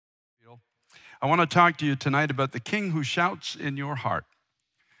I want to talk to you tonight about the King who shouts in your heart.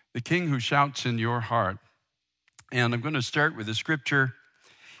 The King who shouts in your heart. And I'm going to start with a scripture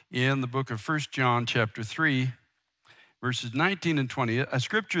in the book of 1 John chapter 3, verses 19 and 20, a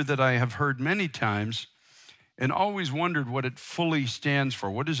scripture that I have heard many times and always wondered what it fully stands for.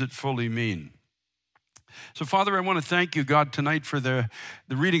 What does it fully mean? So, Father, I want to thank you, God, tonight for the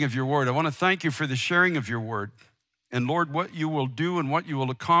reading of your word. I want to thank you for the sharing of your word. And Lord, what you will do and what you will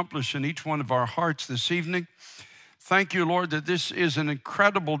accomplish in each one of our hearts this evening. Thank you, Lord, that this is an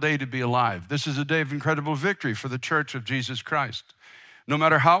incredible day to be alive. This is a day of incredible victory for the church of Jesus Christ. No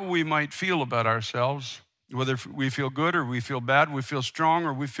matter how we might feel about ourselves, whether we feel good or we feel bad, we feel strong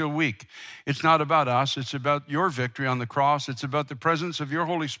or we feel weak, it's not about us. It's about your victory on the cross. It's about the presence of your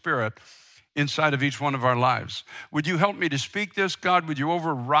Holy Spirit inside of each one of our lives. Would you help me to speak this, God? Would you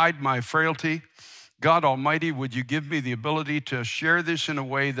override my frailty? God Almighty, would you give me the ability to share this in a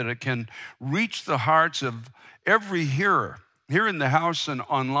way that it can reach the hearts of every hearer here in the house and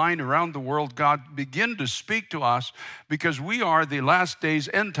online around the world? God, begin to speak to us because we are the last days,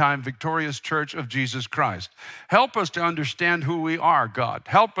 end time, victorious church of Jesus Christ. Help us to understand who we are, God.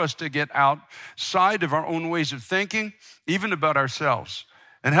 Help us to get outside of our own ways of thinking, even about ourselves.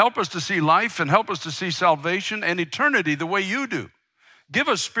 And help us to see life and help us to see salvation and eternity the way you do. Give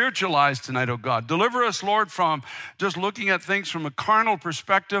us spiritual eyes tonight, oh God. Deliver us, Lord, from just looking at things from a carnal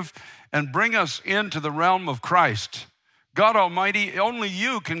perspective and bring us into the realm of Christ. God Almighty, only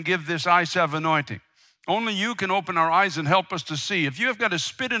you can give this eye-salve anointing. Only you can open our eyes and help us to see. If you have got to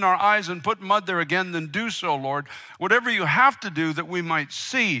spit in our eyes and put mud there again, then do so, Lord. Whatever you have to do that we might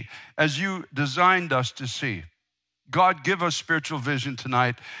see as you designed us to see. God, give us spiritual vision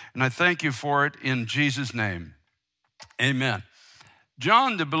tonight, and I thank you for it in Jesus' name. Amen.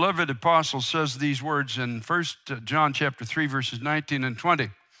 John, the beloved apostle, says these words in 1 John chapter 3, verses 19 and 20.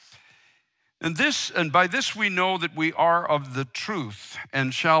 And by this we know that we are of the truth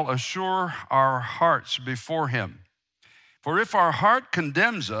and shall assure our hearts before him. For if our heart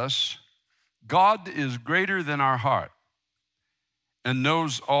condemns us, God is greater than our heart and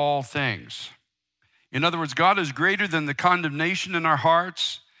knows all things. In other words, God is greater than the condemnation in our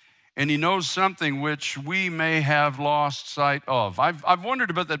hearts, and he knows something which we may have lost sight of. I've wondered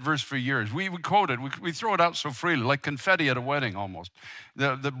about that verse for years. We quote it. We throw it out so freely, like confetti at a wedding almost.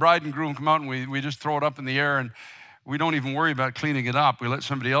 The bride and groom come out, and we just throw it up in the air, and we don't even worry about cleaning it up. We let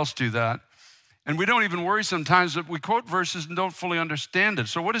somebody else do that. And we don't even worry sometimes that we quote verses and don't fully understand it.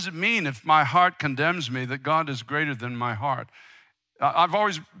 So what does it mean if my heart condemns me, that God is greater than my heart? I've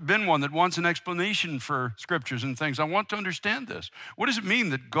always been one that wants an explanation for scriptures and things. I want to understand this. What does it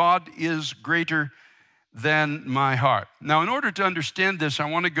mean that God is greater than my heart? Now, in order to understand this, I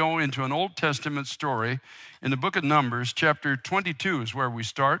want to go into an Old Testament story in the book of Numbers. Chapter 22 is where we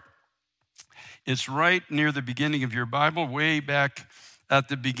start. It's right near the beginning of your Bible, way back at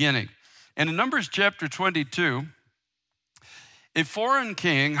the beginning. And in Numbers chapter 22, a foreign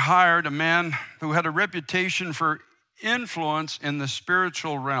king hired a man who had a reputation for influence in the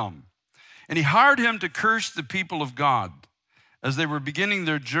spiritual realm. And he hired him to curse the people of God as they were beginning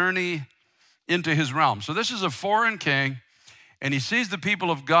their journey into his realm. So this is a foreign king, and he sees the people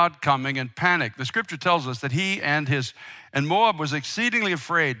of God coming and panic. The scripture tells us that he and Moab was exceedingly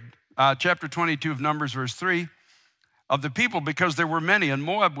afraid, chapter 22 of Numbers, verse 3, of the people because there were many. And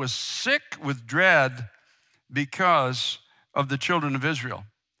Moab was sick with dread because of the children of Israel.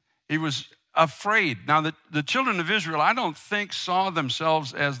 He was afraid. Now, the children of Israel, I don't think, saw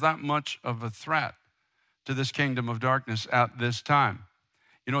themselves as that much of a threat to this kingdom of darkness at this time.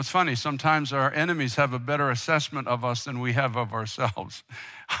 You know, it's funny, sometimes our enemies have a better assessment of us than we have of ourselves.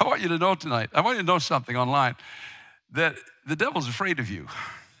 I want you to know tonight, I want you to know something online, that the devil's afraid of you.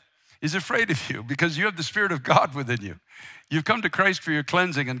 He's afraid of you because you have the Spirit of God within you. You've come to Christ for your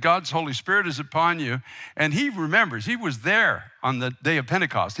cleansing, and God's Holy Spirit is upon you. And he remembers, he was there on the day of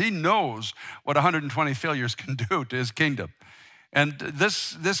Pentecost. He knows what 120 failures can do to his kingdom. And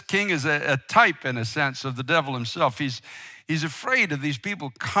this king is a type, in a sense, of the devil himself. He's afraid of these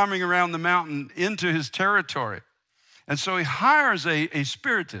people coming around the mountain into his territory. And so he hires a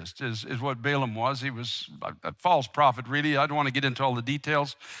spiritist, is what Balaam was. He was a false prophet, really. I don't want to get into all the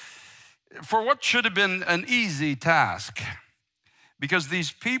details. For what should have been an easy task, because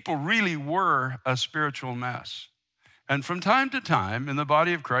these people really were a spiritual mess. And from time to time in the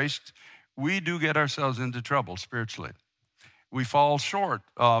body of Christ, we do get ourselves into trouble spiritually. We fall short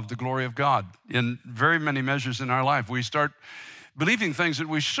of the glory of God in very many measures in our life. We start believing things that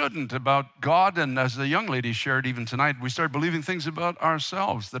we shouldn't about God, and as the young lady shared even tonight, we start believing things about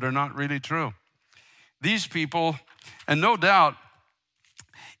ourselves that are not really true. These people, and no doubt,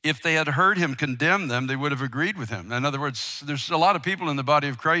 If they had heard him condemn them, they would have agreed with him. In other words, there's a lot of people in the body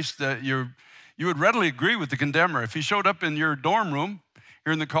of Christ that you would readily agree with the condemner. If he showed up in your dorm room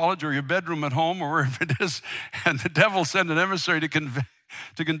here in the college or your bedroom at home or wherever it is, and the devil sent an emissary to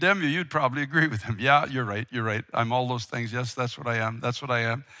condemn you, you'd probably agree with him. Yeah, you're right. I'm all those things. Yes, that's what I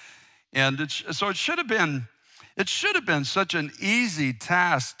am. And so it should have been such an easy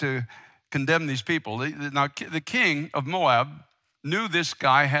task to condemn these people. Now, the king of Moab knew this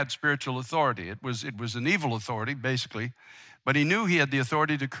guy had spiritual authority. It was an evil authority, basically, but he knew he had the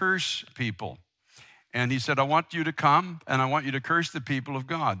authority to curse people. And he said, I want you to come and I want you to curse the people of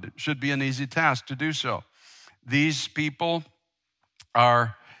God. It should be an easy task to do so. These people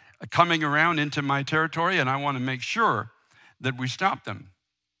are coming around into my territory and I want to make sure that we stop them.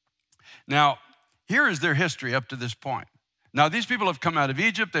 Now, here is their history up to this point. Now, these people have come out of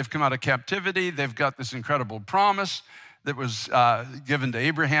Egypt. They've come out of captivity. They've got this incredible promise that was given to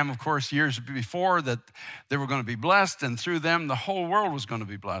Abraham, of course, years before, that they were going to be blessed, and through them, the whole world was going to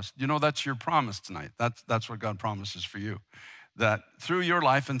be blessed. You know, that's your promise tonight. That's what God promises for you, that through your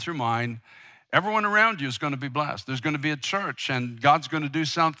life and through mine, everyone around you is going to be blessed. There's going to be a church, and God's going to do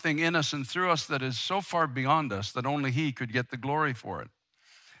something in us and through us that is so far beyond us that only He could get the glory for it.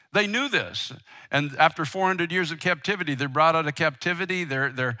 They knew this, and after 400 years of captivity, they're brought out of captivity.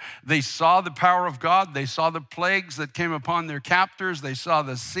 They saw the power of God. They saw the plagues that came upon their captors. They saw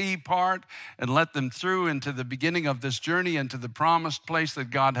the sea part and let them through into the beginning of this journey, into the promised place that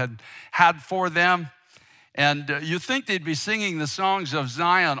God had for them. And you think they'd be singing the songs of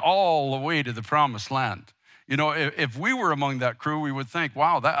Zion all the way to the promised land. You know, if we were among that crew, we would think,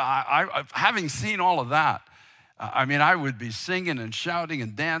 wow, having seen all of that, I mean, I would be singing and shouting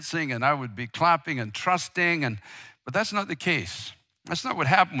and dancing, and I would be clapping and trusting, but that's not the case. That's not what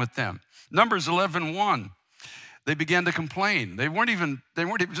happened with them. Numbers 11:1, they began to complain. They weren't even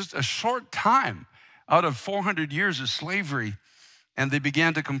just a short time out of 400 years of slavery, and they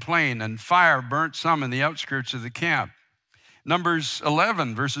began to complain, and fire burnt some in the outskirts of the camp. Numbers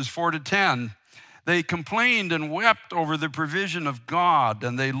 11, verses 4-10, they complained and wept over the provision of God,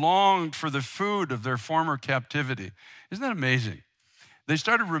 and they longed for the food of their former captivity. Isn't that amazing? They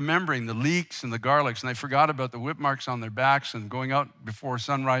started remembering the leeks and the garlics, and they forgot about the whip marks on their backs and going out before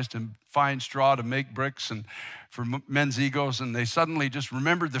sunrise to find straw to make bricks and for men's egos, and they suddenly just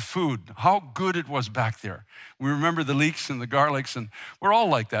remembered the food, how good it was back there. We remember the leeks and the garlics, and we're all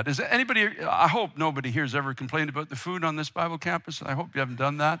like that. Is anybody, I hope nobody here has ever complained about the food on this Bible campus. I hope you haven't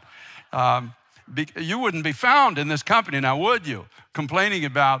done that. You wouldn't be found in this company now, would you? Complaining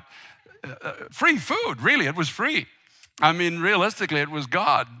about free food. Really, it was free. I mean, realistically, it was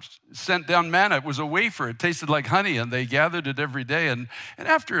God sent down manna. It was a wafer. It tasted like honey, and they gathered it every day. And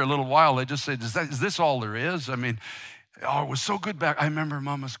after a little while, they just said, is this all there is? I mean, it was so good back. I remember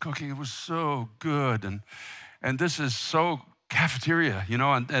Mama's cooking. It was so good. And this is so cafeteria, you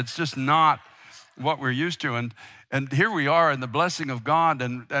know, and it's just not what we're used to. And here we are in the blessing of God,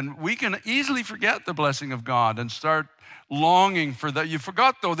 and we can easily forget the blessing of God and start longing for that. You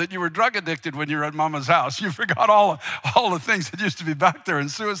forgot, though, that you were drug addicted when you were at Mama's house. You forgot all the things that used to be back there,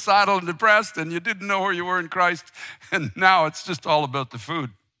 and suicidal and depressed, and you didn't know where you were in Christ, and now it's just all about the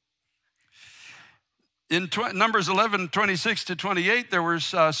food. In Numbers 11:26-28, there were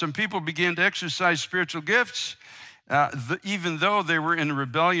some people began to exercise spiritual gifts, even though they were in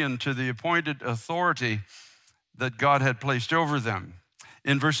rebellion to the appointed authority that God had placed over them.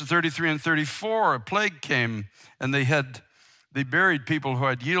 In verses 33 and 34, a plague came, and they buried people who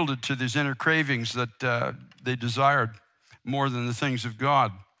had yielded to these inner cravings that they desired more than the things of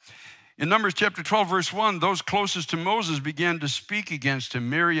God. In Numbers chapter 12, verse 1, those closest to Moses began to speak against him,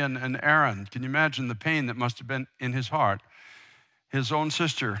 Miriam and Aaron. Can you imagine the pain that must have been in his heart? His own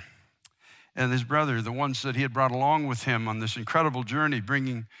sister and his brother, the ones that he had brought along with him on this incredible journey,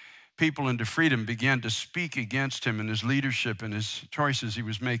 bringing people into freedom, began to speak against him and his leadership and his choices he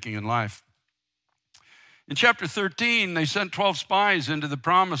was making in life. In chapter 13, they sent 12 spies into the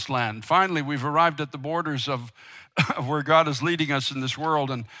promised land. Finally, we've arrived at the borders of where God is leading us in this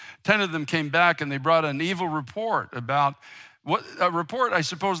world, and 10 of them came back and they brought an evil report about a report I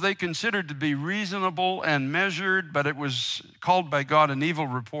suppose they considered to be reasonable and measured, but it was called by God an evil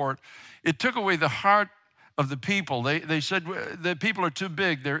report. It took away the heart of the people. They said the people are too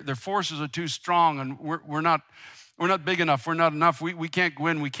big, their forces are too strong, and we're not big enough, we're not enough, we can't go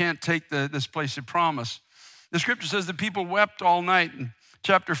in, we can't take this place of promise. The scripture says the people wept all night in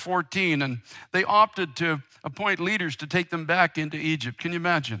chapter 14, and they opted to appoint leaders to take them back into Egypt. Can you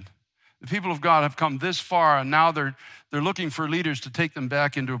imagine? The people of God have come this far, and now they're looking for leaders to take them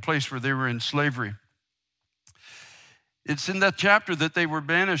back into a place where they were in slavery. It's in that chapter that they were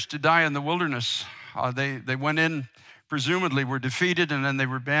banished to die in the wilderness. They went in, presumably were defeated, and then they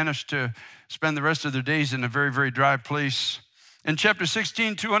were banished to spend the rest of their days in a very, very dry place. In chapter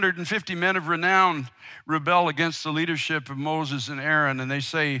 16, 250 men of renown rebel against the leadership of Moses and Aaron, and they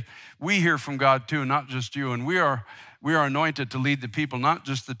say, we hear from God too, not just you, and we are anointed to lead the people, not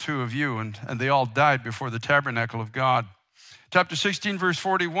just the two of you, and they all died before the tabernacle of God. Chapter 16, verse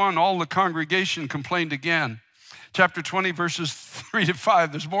 41, all the congregation complained again. Chapter 20, verses 3 to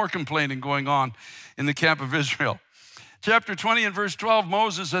 5, there's more complaining going on in the camp of Israel. Chapter 20 and verse 12,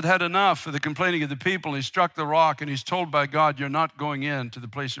 Moses had had enough of the complaining of the people. He struck the rock and he's told by God, you're not going in to the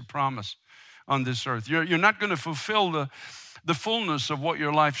place of promise on this earth. You're not going to fulfill the fullness of what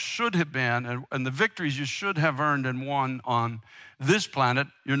your life should have been and the victories you should have earned and won on this planet,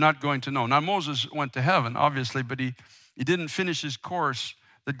 you're not going to know. Now, Moses went to heaven, obviously, but he didn't finish his course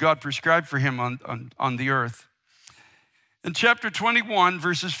that God prescribed for him on the earth. In chapter 21,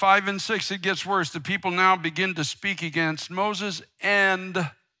 verses 5 and 6, it gets worse. The people now begin to speak against Moses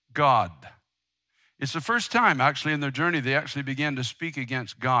and God. It's the first time, actually, in their journey, they actually began to speak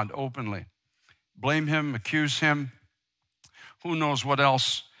against God openly. Blame him, accuse him. Who knows what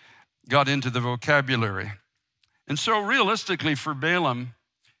else got into the vocabulary. And so realistically for Balaam,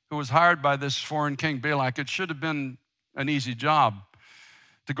 who was hired by this foreign king Balak, it should have been an easy job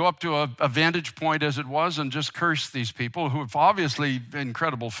to go up to a vantage point as it was and just curse these people who have obviously been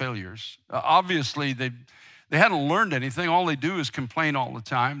incredible failures. Obviously, they hadn't learned anything. All they do is complain all the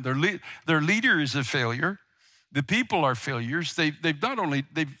time. Their leader is a failure. The people are failures.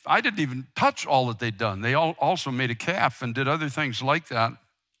 I didn't even touch all that they'd done. They also made a calf and did other things like that.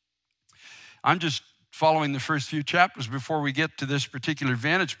 I'm just following the first few chapters before we get to this particular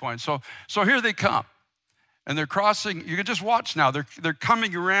vantage point. So here they come. And they're crossing, you can just watch now. They're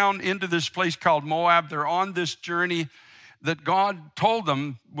coming around into this place called Moab. They're on this journey that God told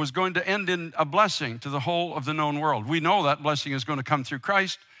them was going to end in a blessing to the whole of the known world. We know that blessing is going to come through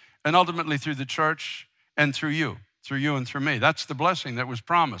Christ and ultimately through the church and through you and through me. That's the blessing that was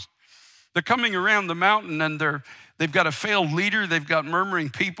promised. They're coming around the mountain and they've got a failed leader. They've got murmuring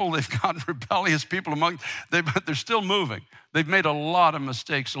people. They've got rebellious people but they're still moving. They've made a lot of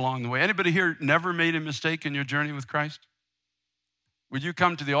mistakes along the way. Anybody here never made a mistake in your journey with Christ? Would you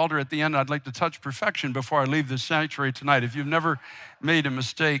come to the altar at the end? I'd like to touch perfection before I leave this sanctuary tonight. If you've never made a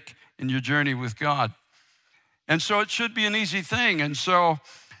mistake in your journey with God. And so it should be an easy thing. And so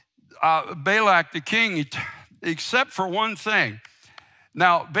Balak, the king, except for one thing.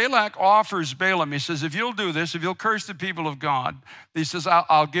 Now, Balak offers Balaam, he says, if you'll do this, if you'll curse the people of God, he says,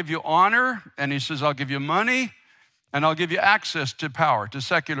 I'll give you honor, and he says, I'll give you money, and I'll give you access to power, to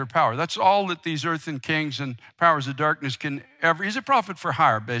secular power. That's all that these earthen kings and powers of darkness can ever. He's a prophet for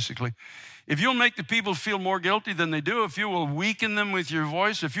hire, basically. If you'll make the people feel more guilty than they do, if you will weaken them with your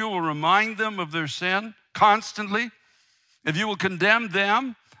voice, if you will remind them of their sin constantly, if you will condemn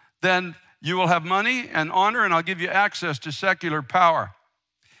them, then you will have money and honor, and I'll give you access to secular power.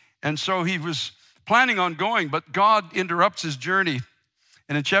 And so he was planning on going, but God interrupts his journey.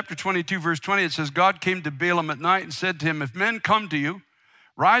 And in chapter 22, verse 20, it says, God came to Balaam at night and said to him, if men come to you,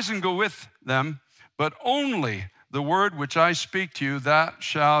 rise and go with them, but only the word which I speak to you, that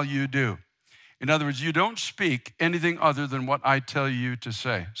shall you do. In other words, you don't speak anything other than what I tell you to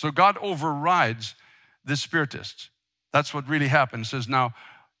say. So God overrides the spiritists. That's what really happens. It says, now,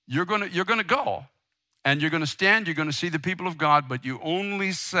 you're going to go, and you're going to stand, you're going to see the people of God, but you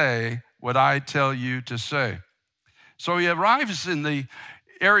only say what I tell you to say. So he arrives in the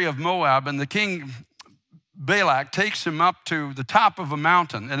area of Moab, and the king Balak takes him up to the top of a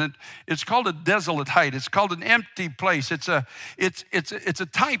mountain, and it's called a desolate height. It's called an empty place. It's a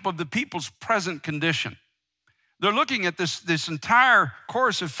type of the people's present condition. They're looking at this entire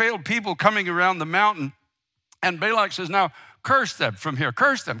course of failed people coming around the mountain, and Balak says, now curse them from here,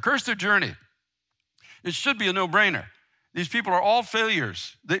 curse them, curse their journey. It should be a no-brainer. These people are all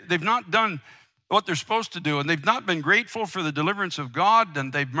failures. They've not done what they're supposed to do, and they've not been grateful for the deliverance of God,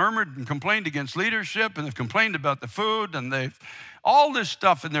 and they've murmured and complained against leadership, and they've complained about the food, and they've all this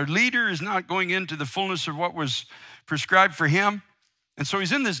stuff, and their leader is not going into the fullness of what was prescribed for him. And so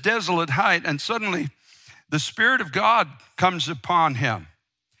he's in this desolate height, and suddenly the Spirit of God comes upon him.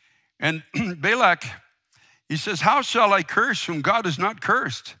 And Balak, he says, how shall I curse whom God has not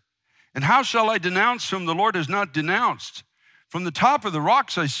cursed? And how shall I denounce whom the Lord has not denounced? From the top of the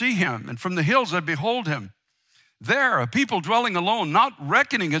rocks I see him, and from the hills I behold him. There, a people dwelling alone, not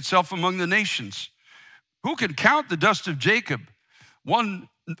reckoning itself among the nations. Who can count the dust of Jacob, number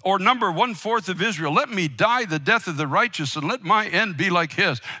 1/4 of Israel? Let me die the death of the righteous, and let my end be like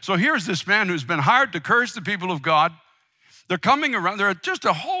his. So here's this man who's been hired to curse the people of God. They're coming around. They're just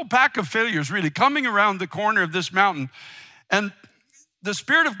a whole pack of failures, really, coming around the corner of this mountain. And the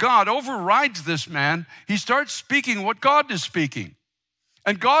Spirit of God overrides this man. He starts speaking what God is speaking.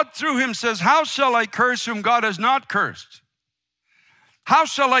 And God through him says, how shall I curse whom God has not cursed? How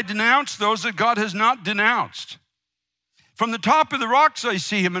shall I denounce those that God has not denounced? From the top of the rocks I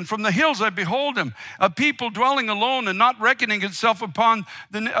see him, and from the hills I behold him, a people dwelling alone and not reckoning itself upon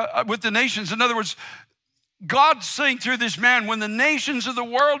with the nations. In other words, God's saying through this man, when the nations of the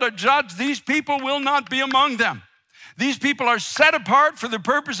world are judged, these people will not be among them. These people are set apart for the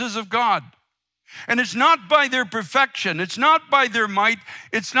purposes of God. And it's not by their perfection. It's not by their might.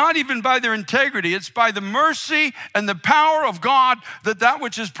 It's not even by their integrity. It's by the mercy and the power of God that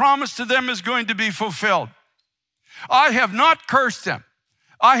which is promised to them is going to be fulfilled. I have not cursed them.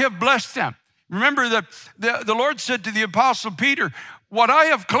 I have blessed them. Remember that the Lord said to the Apostle Peter, what I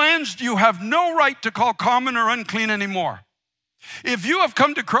have cleansed, you have no right to call common or unclean anymore. If you have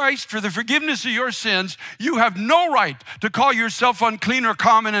come to Christ for the forgiveness of your sins, you have no right to call yourself unclean or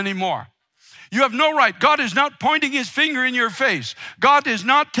common anymore. You have no right. God is not pointing his finger in your face. God is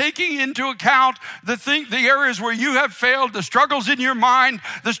not taking into account the areas where you have failed, the struggles in your mind,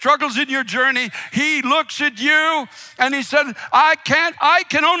 the struggles in your journey. He looks at you and he said, I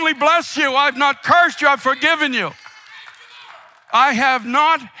can only bless you. I've not cursed you. I've forgiven you. I have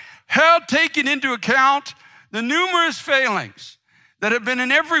not taken into account the numerous failings that have been in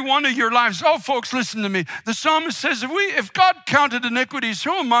every one of your lives. Oh, folks, listen to me. The psalmist says, if God counted iniquities,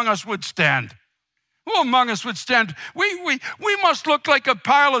 who among us would stand? Who among us would stand? We must look like a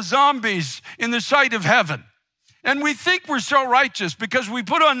pile of zombies in the sight of heaven. And we think we're so righteous because we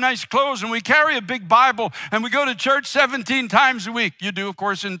put on nice clothes and we carry a big Bible and we go to church 17 times a week. You do, of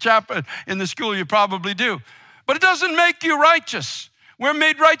course, in the school you probably do. But it doesn't make you righteous. We're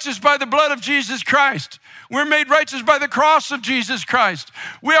made righteous by the blood of Jesus Christ. We're made righteous by the cross of Jesus Christ.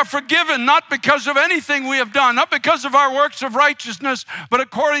 We are forgiven not because of anything we have done, not because of our works of righteousness, but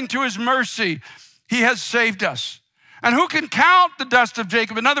according to his mercy. He has saved us. And who can count the dust of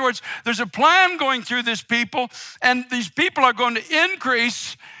Jacob? In other words, there's a plan going through this people, and these people are going to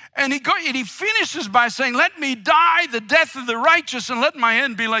increase. And he finishes by saying, let me die the death of the righteous and let my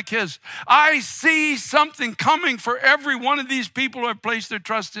end be like his. I see something coming for every one of these people who have placed their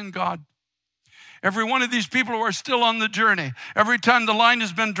trust in God. Every one of these people who are still on the journey. Every time the line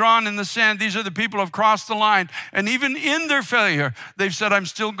has been drawn in the sand, these are the people who have crossed the line. And even in their failure, they've said, I'm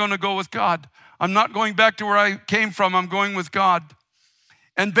still going to go with God. I'm not going back to where I came from. I'm going with God.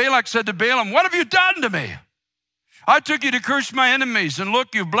 And Balak said to Balaam, what have you done to me? I took you to curse my enemies, and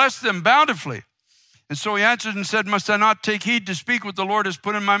look, you blessed them bountifully. And so he answered and said, must I not take heed to speak what the Lord has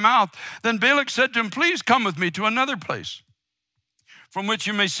put in my mouth? Then Balak said to him, please come with me to another place from which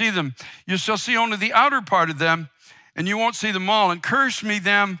you may see them. You shall see only the outer part of them, and you won't see them all, and curse me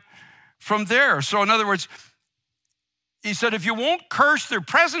them from there. So in other words, he said, if you won't curse their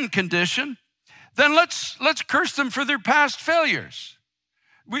present condition, then let's curse them for their past failures.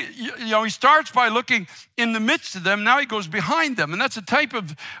 He starts by looking in the midst of them. Now he goes behind them. And that's a type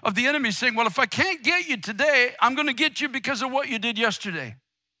of the enemy saying, well, if I can't get you today, I'm going to get you because of what you did yesterday.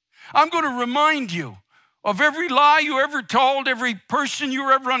 I'm going to remind you of every lie you ever told, every person you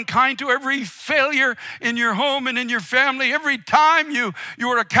were ever unkind to, every failure in your home and in your family, every time you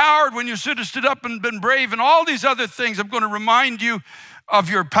were a coward when you should have stood up and been brave, and all these other things. I'm going to remind you of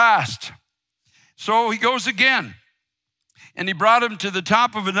your past. So he goes again, and he brought him to the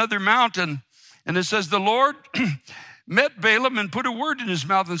top of another mountain, and it says the Lord met Balaam and put a word in his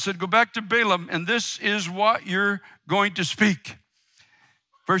mouth and said, go back to Balaam, and this is what you're going to speak.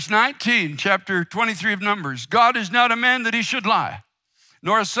 Verse 19, chapter 23 of Numbers. God is not a man that he should lie,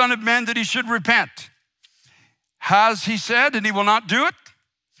 nor a son of man that he should repent. Has he said, and he will not do it?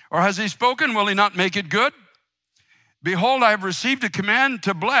 Or has he spoken, will he not make it good? Behold, I have received a command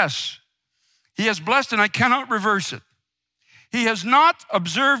to bless. He has blessed, and I cannot reverse it. He has not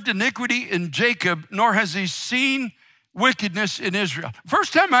observed iniquity in Jacob, nor has he seen wickedness in Israel.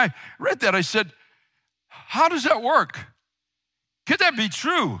 First time I read that, I said, how does that work? Could that be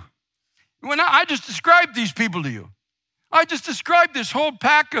true? When I just described these people to you, I just described this whole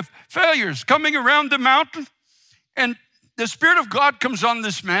pack of failures coming around the mountain, and the Spirit of God comes on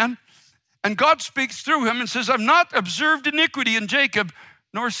this man, and God speaks through him and says, I've not observed iniquity in Jacob,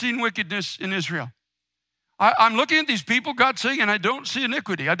 nor seen wickedness in Israel. I'm looking at these people, God's saying, and I don't see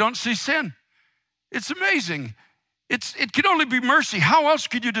iniquity. I don't see sin. It's amazing. It can only be mercy. How else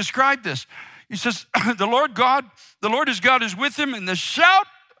could you describe this? He says, the Lord his God is with him, and the shout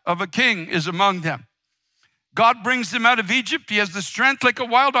of a king is among them. God brings them out of Egypt. He has the strength like a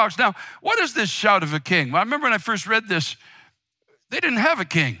wild ox. Now, what is this shout of a king? Well, I remember when I first read this, They didn't have a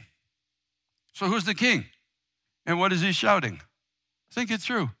king. So who's the king? And what is he shouting? Think it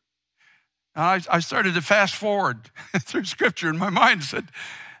through. And I started to fast forward through scripture, and my mind said,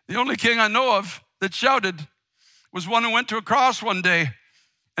 the only king I know of that shouted was one who went to a cross one day.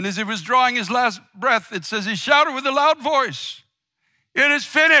 And as he was drawing his last breath, it says he shouted with a loud voice, "It is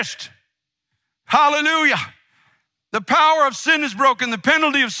finished." Hallelujah. The power of sin is broken. The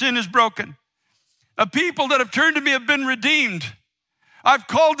penalty of sin is broken. A people that have turned to me have been redeemed. I've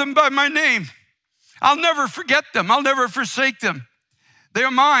called them by my name. I'll never forget them. I'll never forsake them. They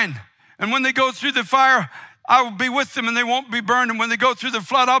are mine. And when they go through the fire, I will be with them and they won't be burned. And when they go through the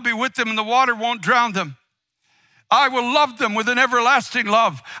flood, I'll be with them and the water won't drown them. I will love them with an everlasting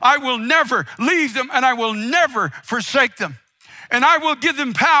love. I will never leave them and I will never forsake them. And I will give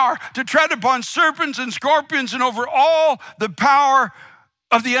them power to tread upon serpents and scorpions and over all the power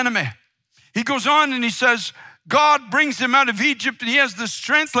of the enemy. He goes on and he says, God brings him out of Egypt and he has the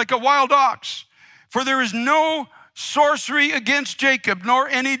strength like a wild ox. For there is no sorcery against Jacob, nor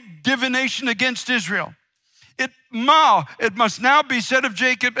any divination against Israel. It must now be said of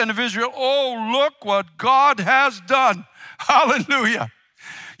Jacob and of Israel, oh, look what God has done. Hallelujah.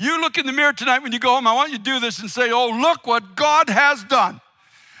 You look in the mirror tonight when you go home, I want you to do this and say, oh, look what God has done.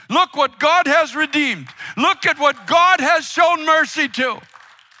 Look what God has redeemed. Look at what God has shown mercy to.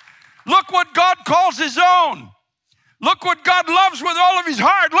 Look what God calls his own. Look what God loves with all of his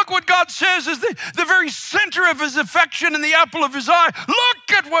heart. Look what God says is the very center of his affection and the apple of his eye.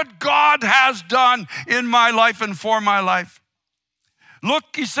 Look at what God has done in my life and for my life.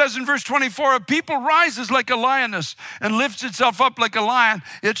 Look, he says in verse 24, a people rises like a lioness and lifts itself up like a lion.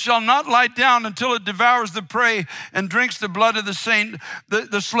 It shall not lie down until it devours the prey and drinks the blood of the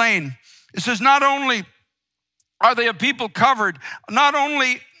slain. It says not only are they a people covered, not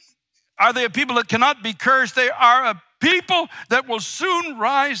only are they a people that cannot be cursed, they are a people that will soon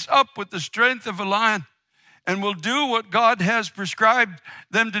rise up with the strength of a lion and will do what God has prescribed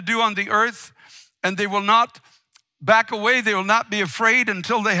them to do on the earth. And they will not back away. They will not be afraid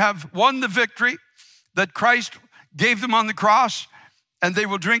until they have won the victory that Christ gave them on the cross, and they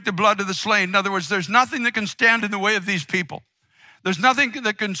will drink the blood of the slain. In other words, there's nothing that can stand in the way of these people. There's nothing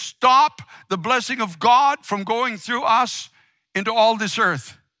that can stop the blessing of God from going through us into all this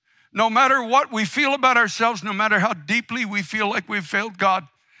earth. No matter what we feel about ourselves, no matter how deeply we feel like we've failed God,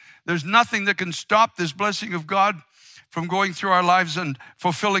 there's nothing that can stop this blessing of God from going through our lives and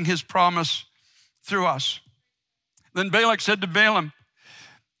fulfilling his promise through us. Then Balak said to Balaam,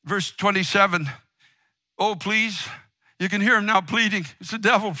 verse 27, oh, please. You can hear him now pleading. It's the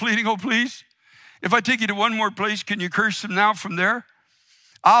devil pleading, oh, please. If I take you to one more place, can you curse him now from there?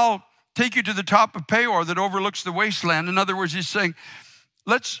 I'll take you to the top of Peor that overlooks the wasteland. In other words, he's saying,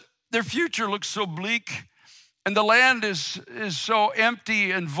 their future looks so bleak, and the land is so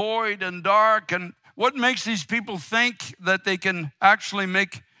empty and void and dark. And what makes these people think that they can actually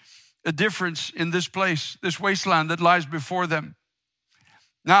make a difference in this place, this wasteland that lies before them?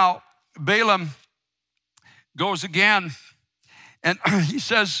 Now, Balaam goes again, and he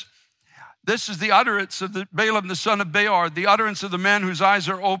says, this is the utterance of Balaam, the son of Beor, the utterance of the man whose eyes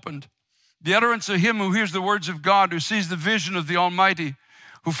are opened, the utterance of him who hears the words of God, who sees the vision of the Almighty,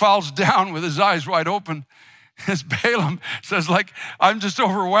 who falls down with his eyes wide open. As Balaam says, like, I'm just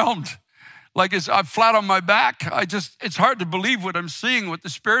overwhelmed. Like I'm flat on my back. It's hard to believe what I'm seeing, what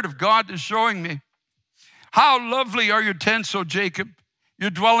the Spirit of God is showing me. How lovely are your tents, O Jacob, your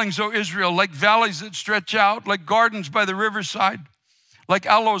dwellings, O Israel, like valleys that stretch out, like gardens by the riverside, like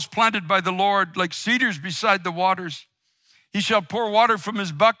aloes planted by the Lord, like cedars beside the waters. He shall pour water from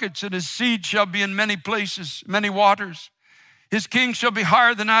his buckets, and his seed shall be in many places, many waters. His king shall be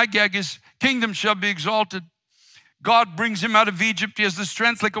higher than Agag. His kingdom shall be exalted. God brings him out of Egypt. He has the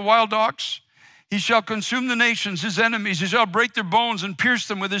strength like a wild ox. He shall consume the nations, his enemies. He shall break their bones and pierce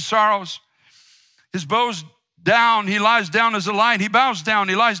them with his sorrows. His bows down, he lies down as a lion. He bows down,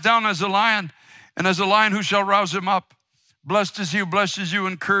 he lies down as a lion. And as a lion, who shall rouse him up? Blessed is he who blesses you,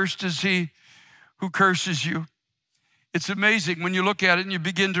 and cursed is he who curses you. It's amazing when you look at it and you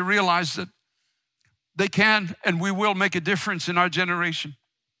begin to realize that they can and we will make a difference in our generation.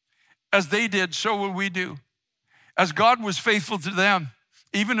 As they did, so will we do. As God was faithful to them,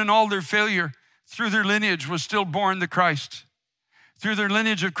 even in all their failure, through their lineage was still born the Christ. Through their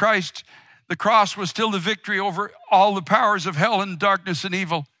lineage of Christ, the cross was still the victory over all the powers of hell and darkness and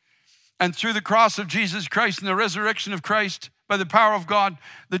evil. And through the cross of Jesus Christ and the resurrection of Christ, by the power of God,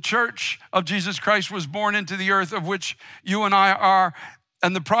 the church of Jesus Christ was born into the earth, of which you and I are.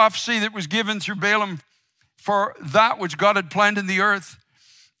 And the prophecy that was given through Balaam for that which God had planted in the earth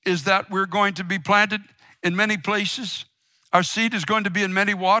is that we're going to be planted in many places. Our seed is going to be in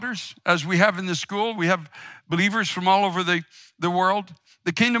many waters, as we have in the school. We have believers from all over the world.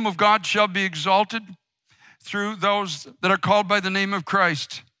 The kingdom of God shall be exalted through those that are called by the name of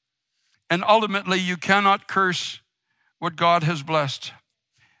Christ. And ultimately, you cannot curse what God has blessed.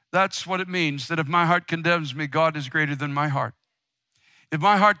 That's what it means, that if my heart condemns me, God is greater than my heart. If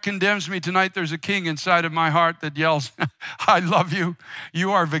my heart condemns me tonight, there's a king inside of my heart that yells, I love you.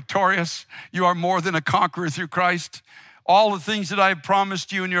 You are victorious. You are more than a conqueror through Christ. All the things that I have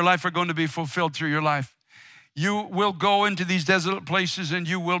promised you in your life are going to be fulfilled through your life. You will go into these desolate places and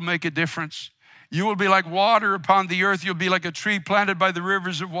you will make a difference. You will be like water upon the earth. You'll be like a tree planted by the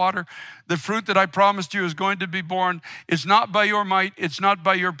rivers of water. The fruit that I promised you is going to be born. It's not by your might. It's not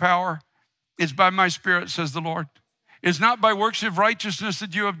by your power. It's by my Spirit, says the Lord. It's not by works of righteousness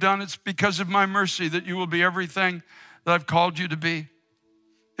that you have done. It's because of my mercy that you will be everything that I've called you to be.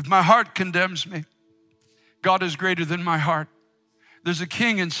 If my heart condemns me, God is greater than my heart. There's a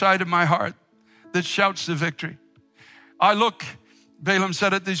king inside of my heart that shouts the victory. I look, Balaam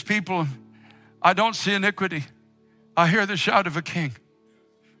said, at these people. I don't see iniquity. I hear the shout of a king.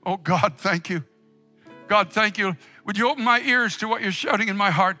 Oh God, thank you. God, thank you. Would you open my ears to what you're shouting in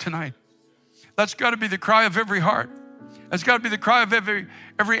my heart tonight? That's got to be the cry of every heart. That's got to be the cry of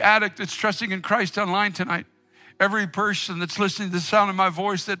every addict that's trusting in Christ online tonight. Every person that's listening to the sound of my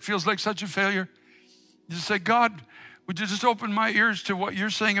voice that feels like such a failure. You just say, God, would you just open my ears to what you're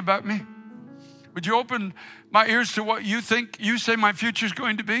saying about me? Would you open my ears to what you think you say my future is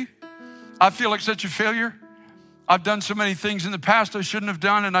going to be? I feel like such a failure. I've done so many things in the past I shouldn't have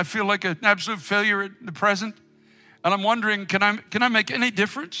done, and I feel like an absolute failure in the present. And I'm wondering, can I make any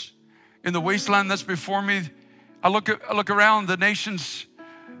difference in the wasteland that's before me? I look around, the nations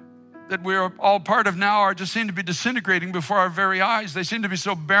that we're all part of now are just seem to be disintegrating before our very eyes. They seem to be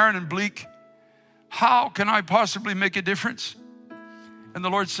so barren and bleak. How can I possibly make a difference? And the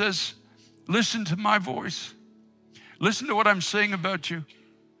Lord says, listen to my voice. Listen to what I'm saying about you.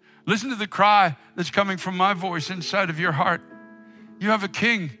 Listen to the cry that's coming from my voice inside of your heart. You have a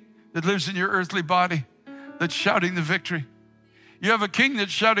king that lives in your earthly body that's shouting the victory. You have a king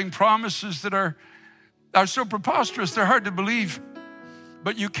that's shouting promises that are so preposterous, they're hard to believe.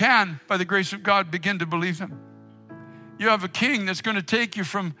 But you can, by the grace of God, begin to believe them. You have a king that's going to take you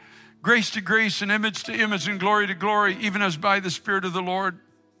from grace to grace and image to image and glory to glory, even as by the Spirit of the Lord.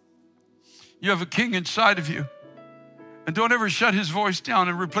 You have a king inside of you. And don't ever shut his voice down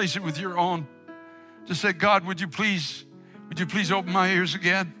and replace it with your own. Just say, God, would you please open my ears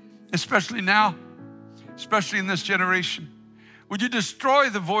again? Especially now, especially in this generation. Would you destroy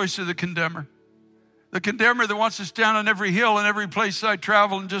the voice of the condemner? The condemner that wants to stand on every hill and every place I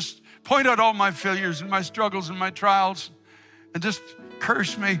travel and just point out all my failures and my struggles and my trials and just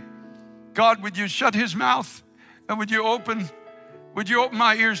curse me. God, would you shut his mouth and would you open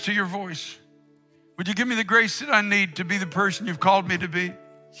my ears to your voice? Would you give me the grace that I need to be the person you've called me to be?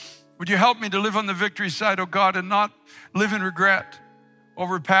 Would you help me to live on the victory side, oh God, and not live in regret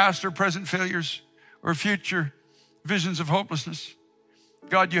over past or present failures or future visions of hopelessness?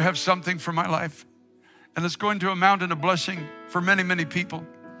 God, you have something for my life, and it's going to amount in a blessing for many, many people.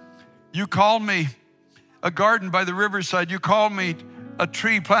 You call me a garden by the riverside. You call me a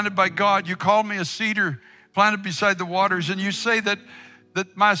tree planted by God. You call me a cedar planted beside the waters, and you say that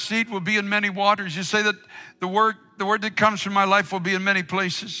my seed will be in many waters. You say that the word that comes from my life will be in many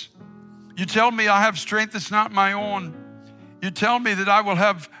places. You tell me I have strength that's not my own. You tell me that I will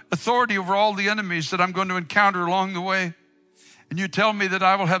have authority over all the enemies that I'm going to encounter along the way. And you tell me that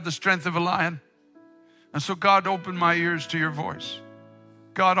I will have the strength of a lion. And so God, open my ears to your voice.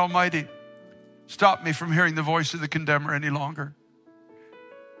 God Almighty, stop me from hearing the voice of the condemner any longer.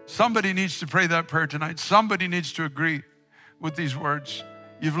 Somebody needs to pray that prayer tonight. Somebody needs to agree with these words.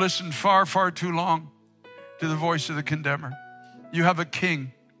 You've listened far, far too long to the voice of the condemner. You have a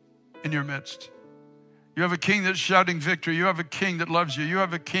king in your midst. You have a king that's shouting victory. You have a king that loves you. You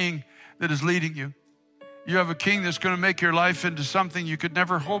have a king that is leading you. You have a king that's going to make your life into something you could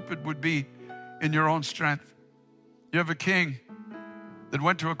never hope it would be in your own strength. You have a king that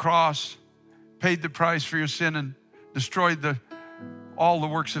went to a cross, paid the price for your sin, and destroyed all the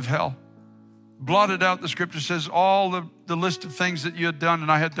works of hell. Blotted out, the scripture says, all the list of things that you had done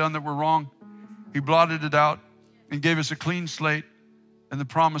and I had done that were wrong. He blotted it out and gave us a clean slate and the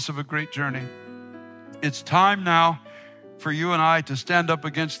promise of a great journey. It's time now for you and I to stand up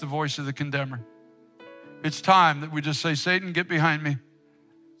against the voice of the condemner. It's time that we just say, Satan, get behind me.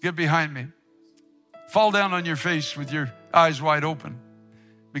 Get behind me. Fall down on your face with your eyes wide open,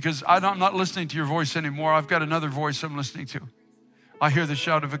 because I'm not listening to your voice anymore. I've got another voice I'm listening to. I hear the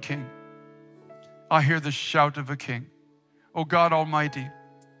shout of a king. I hear the shout of a king. Oh God Almighty,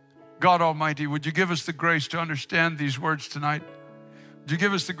 would you give us the grace to understand these words tonight? Would you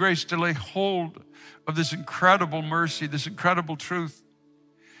give us the grace to lay hold of this incredible mercy, this incredible truth,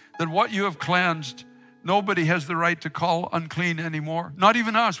 that what you have cleansed, nobody has the right to call unclean anymore. Not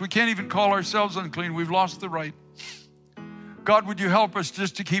even us. We can't even call ourselves unclean. We've lost the right. God, would you help us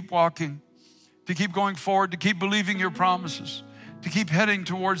just to keep walking, to keep going forward, to keep believing your promises, to keep heading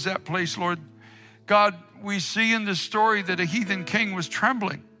towards that place, Lord. God, we see in this story that a heathen king was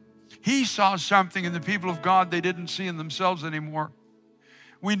trembling. He saw something in the people of God they didn't see in themselves anymore.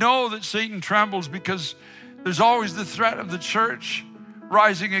 We know that Satan trembles because there's always the threat of the church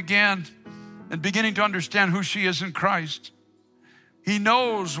rising again and beginning to understand who she is in Christ. He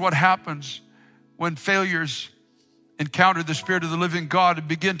knows what happens when failures encounter the Spirit of the living God and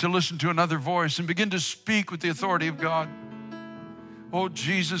begin to listen to another voice and begin to speak with the authority of God. Oh,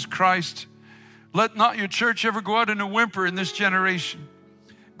 Jesus Christ, let not your church ever go out in a whimper in this generation.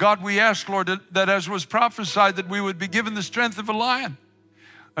 God, we ask, Lord, that as was prophesied, that we would be given the strength of a lion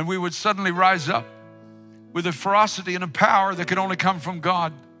and we would suddenly rise up with a ferocity and a power that can only come from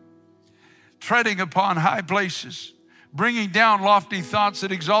God, treading upon high places, bringing down lofty thoughts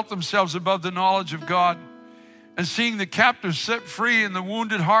that exalt themselves above the knowledge of God, and seeing the captives set free and the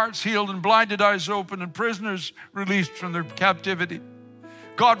wounded hearts healed and blinded eyes open and prisoners released from their captivity.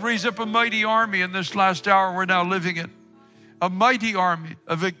 God, raise up a mighty army in this last hour we're now living in. A mighty army,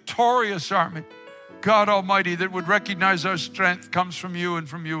 a victorious army. God Almighty, that would recognize our strength comes from you and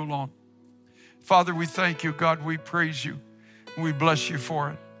from you alone. Father, we thank you. God, we praise you. We bless you for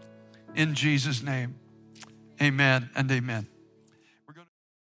it. In Jesus' name, amen and amen.